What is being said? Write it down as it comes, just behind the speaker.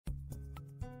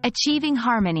Achieving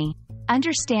harmony,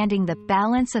 understanding the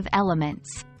balance of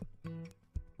elements.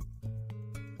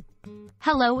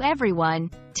 Hello everyone.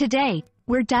 Today,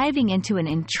 we're diving into an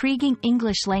intriguing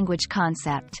English language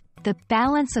concept, the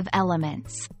balance of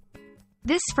elements.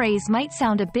 This phrase might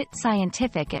sound a bit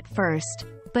scientific at first,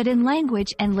 but in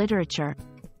language and literature,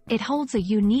 it holds a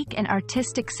unique and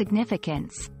artistic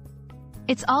significance.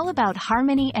 It's all about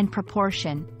harmony and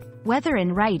proportion, whether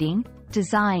in writing,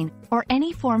 design, or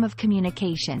any form of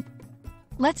communication.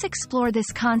 Let's explore this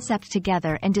concept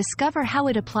together and discover how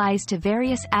it applies to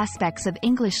various aspects of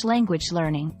English language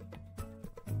learning.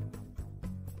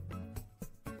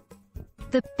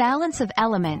 The balance of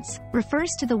elements refers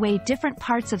to the way different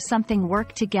parts of something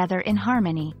work together in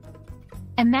harmony.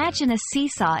 Imagine a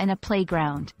seesaw in a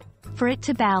playground. For it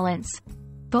to balance,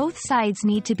 both sides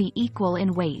need to be equal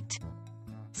in weight.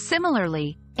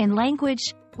 Similarly, in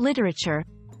language, literature,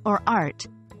 or art,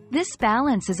 this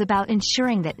balance is about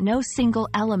ensuring that no single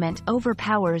element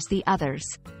overpowers the others.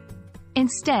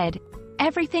 Instead,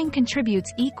 everything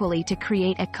contributes equally to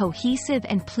create a cohesive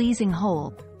and pleasing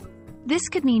whole. This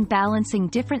could mean balancing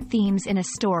different themes in a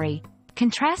story,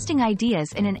 contrasting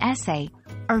ideas in an essay,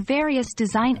 or various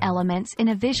design elements in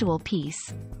a visual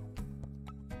piece.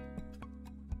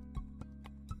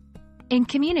 In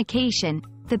communication,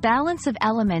 the balance of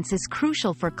elements is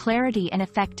crucial for clarity and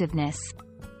effectiveness.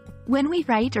 When we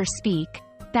write or speak,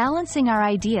 balancing our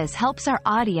ideas helps our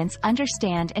audience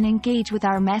understand and engage with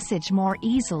our message more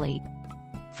easily.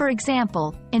 For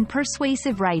example, in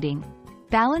persuasive writing,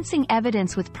 balancing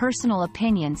evidence with personal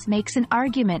opinions makes an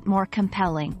argument more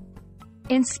compelling.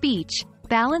 In speech,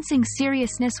 balancing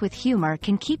seriousness with humor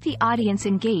can keep the audience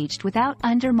engaged without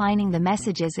undermining the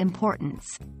message's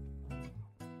importance.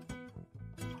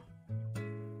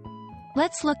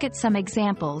 Let's look at some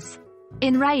examples.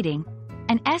 In writing,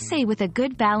 an essay with a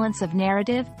good balance of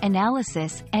narrative,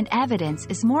 analysis, and evidence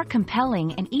is more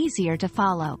compelling and easier to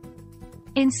follow.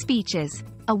 In speeches,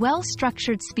 a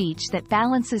well-structured speech that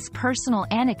balances personal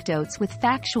anecdotes with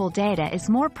factual data is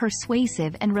more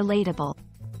persuasive and relatable.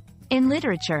 In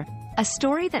literature, a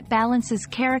story that balances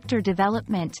character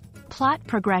development, plot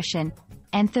progression,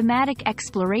 and thematic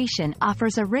exploration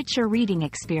offers a richer reading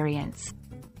experience.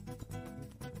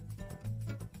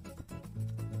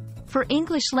 For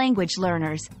English language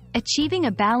learners, achieving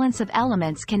a balance of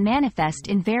elements can manifest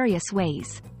in various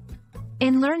ways.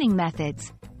 In learning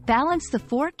methods, balance the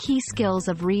 4 key skills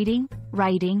of reading,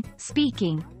 writing,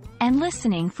 speaking, and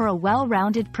listening for a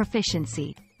well-rounded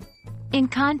proficiency. In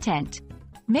content,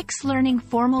 mix learning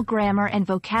formal grammar and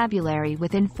vocabulary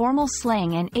with informal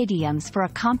slang and idioms for a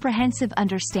comprehensive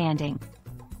understanding.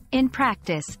 In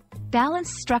practice,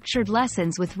 balance structured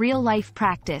lessons with real-life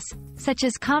practice, such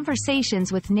as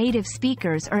conversations with native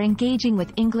speakers or engaging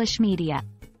with English media.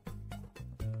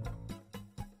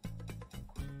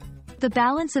 The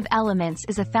balance of elements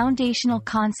is a foundational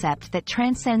concept that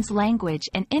transcends language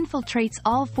and infiltrates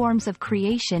all forms of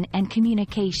creation and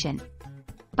communication.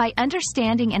 By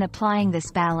understanding and applying this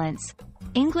balance,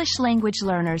 English language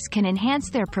learners can enhance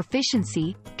their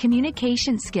proficiency,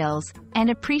 communication skills, and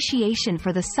appreciation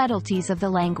for the subtleties of the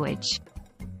language.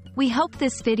 We hope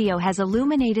this video has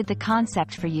illuminated the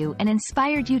concept for you and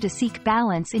inspired you to seek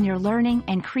balance in your learning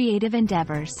and creative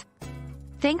endeavors.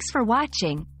 Thanks for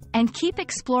watching, and keep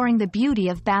exploring the beauty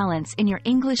of balance in your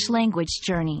English language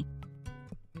journey.